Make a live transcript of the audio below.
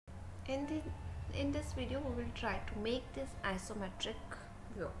In this video we will try to make this isometric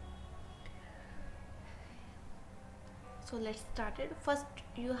view. So let's start it. First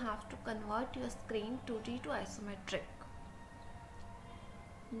you have to convert your screen 2D to isometric.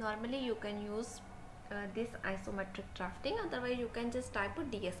 Normally you can use this isometric drafting, otherwise you can just type a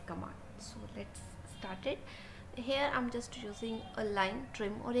ds command. So let's start it. Here I'm just using a line,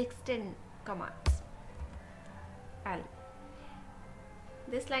 trim or extend commands. L.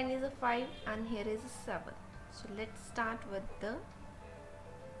 This line is a 5 and here is a 7. So let's start with the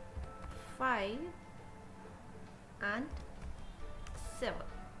 5 and 7.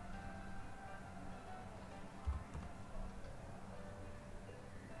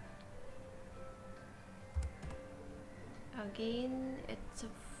 Again it's a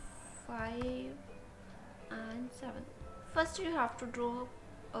 5 and 7. First you have to draw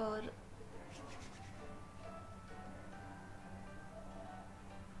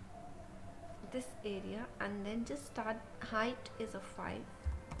this area and then just start. Height is a 5.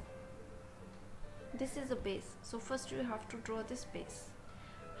 This is a base, so first you have to draw this base.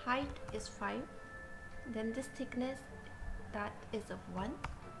 Height is 5, then this thickness, that is a 1,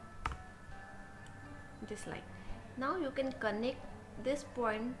 this line. Now you can connect this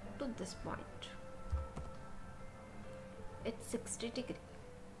point to this point. It's 60 degree.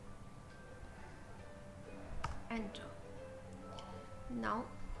 Enter. Now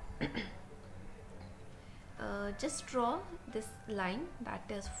just draw this line, that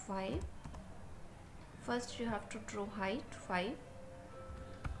is 5. First you have to draw height 5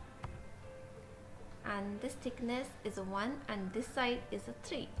 and this thickness is a 1 and this side is a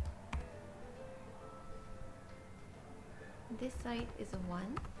 3. This side is a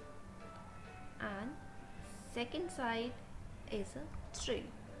 1 and second side is a 3.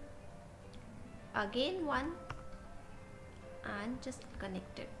 Again 1 and just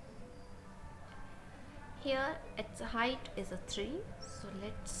connect it. Here its height is a 3, so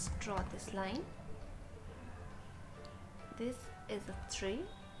let's draw this line. This is a 3,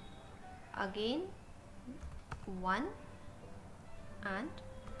 again 1 and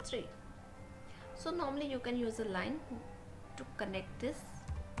 3. So normally you can use a line to connect this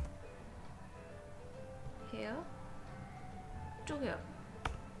here to here.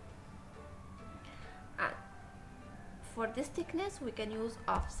 And for this thickness we can use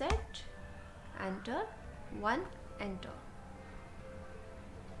offset, enter, 1, enter,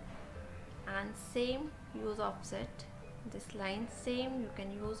 and same use offset. This line same you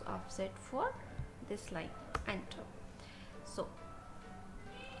can use offset for this line, enter. So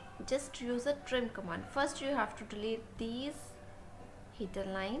just use a trim command. First you have to delete these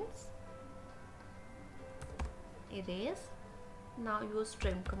hidden lines, erase. Now use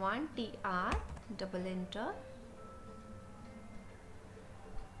trim command, tr, double enter,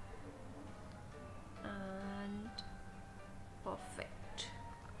 and perfect,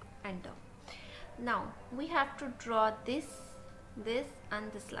 enter. Now we have to draw this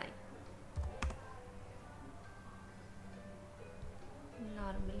and this line.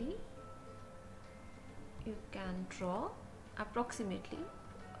 Normally you can draw approximately.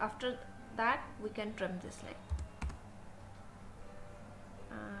 After that we can trim this line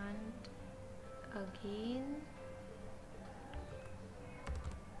and again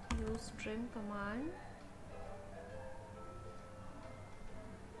use trim command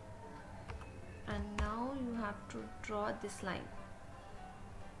and now you have to draw this line.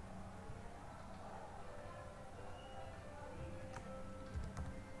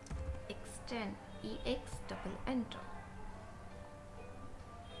 Extend, ex, double enter.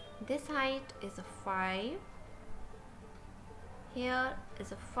 This height is a 5, here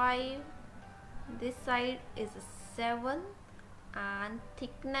is a 5, this side is a 7, and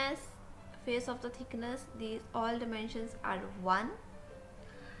thickness, face of the thickness, these all dimensions are 1.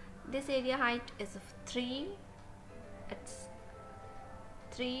 This area height is 3, it's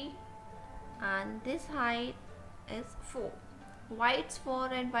 3, and this height is 4. Why it's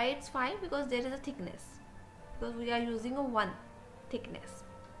 4 and why it's 5? Because there is a thickness, because we are using a 1 thickness,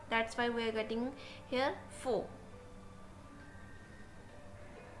 that's why we are getting here 4.